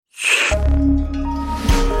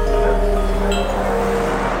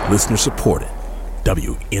Listener supported.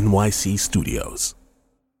 WNYC Studios.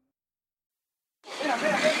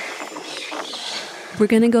 We're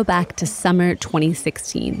going to go back to summer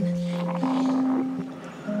 2016.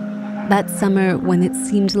 That summer when it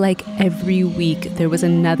seemed like every week there was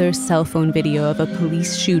another cell phone video of a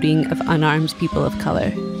police shooting of unarmed people of color.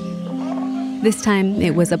 This time,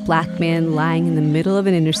 it was a black man lying in the middle of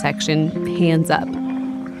an intersection, hands up.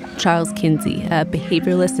 Charles Kinsey, a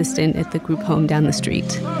behavioral assistant at the group home down the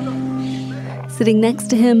street. Sitting next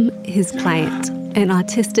to him, his client, an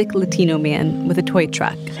autistic Latino man with a toy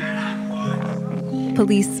truck.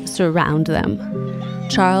 Police surround them.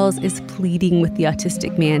 Charles is pleading with the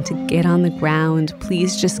autistic man to get on the ground.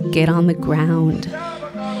 Please just get on the ground.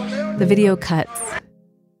 The video cuts.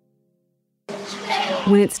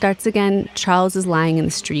 When it starts again, Charles is lying in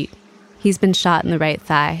the street. He's been shot in the right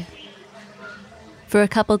thigh. For a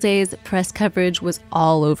couple days, press coverage was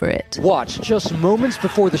all over it. Watch, just moments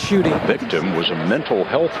before the shooting. The victim was a mental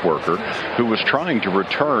health worker who was trying to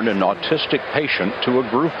return an autistic patient to a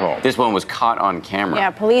group home. This one was caught on camera. Yeah,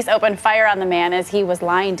 police opened fire on the man as he was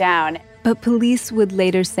lying down. But police would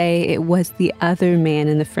later say it was the other man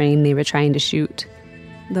in the frame they were trying to shoot.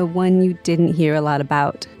 The one you didn't hear a lot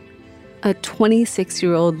about. A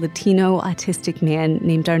 26-year-old Latino autistic man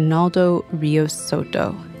named Arnaldo Rios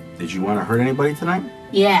Soto. Did you want to hurt anybody tonight?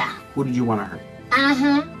 Yeah. Who did you want to hurt?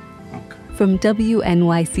 Uh-huh. Okay. From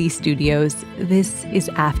WNYC Studios, this is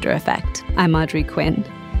Aftereffect. I'm Audrey Quinn.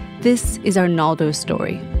 This is Arnaldo's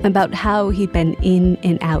story about how he'd been in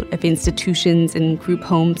and out of institutions and group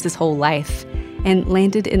homes his whole life and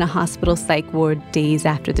landed in a hospital psych ward days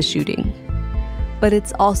after the shooting. But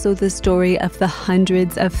it's also the story of the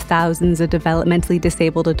hundreds of thousands of developmentally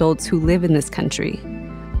disabled adults who live in this country,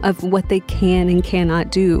 of what they can and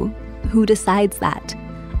cannot do, who decides that,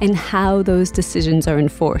 and how those decisions are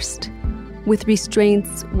enforced, with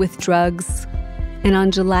restraints, with drugs, and on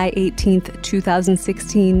July 18th,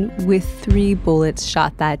 2016, with 3 bullets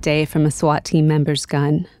shot that day from a SWAT team member's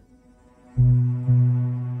gun.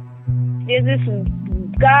 There's this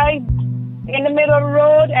guy in the middle of the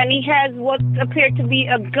road, and he has what appeared to be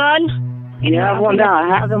a gun. You have one down.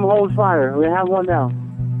 Have them hold fire. We have one down.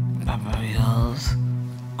 Paparillos,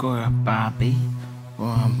 Gora Bobby,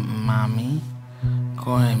 Gora Mommy,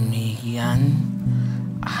 Gora Miguel.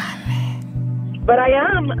 But I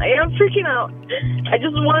am freaking out. I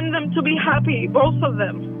just want them to be happy, both of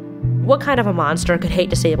them. What kind of a monster could hate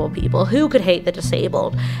disabled people? Who could hate the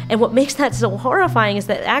disabled? And what makes that so horrifying is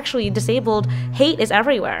that actually disabled hate is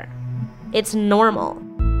everywhere. It's normal.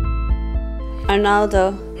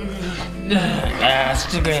 Arnaldo.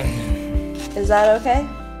 Is that okay?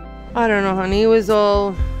 I don't know, honey. It was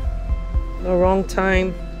all the wrong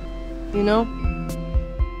time, you know?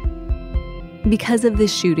 Because of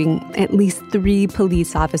this shooting, at least 3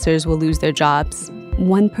 police officers will lose their jobs.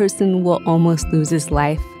 1 person will almost lose his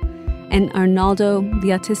life. And Arnaldo,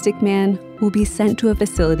 the autistic man, will be sent to a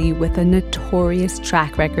facility with a notorious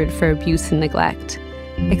track record for abuse and neglect,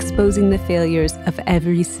 exposing the failures of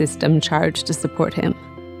every system charged to support him.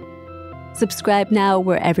 Subscribe now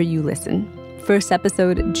wherever you listen. First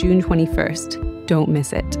episode, June 21st. Don't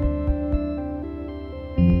miss it.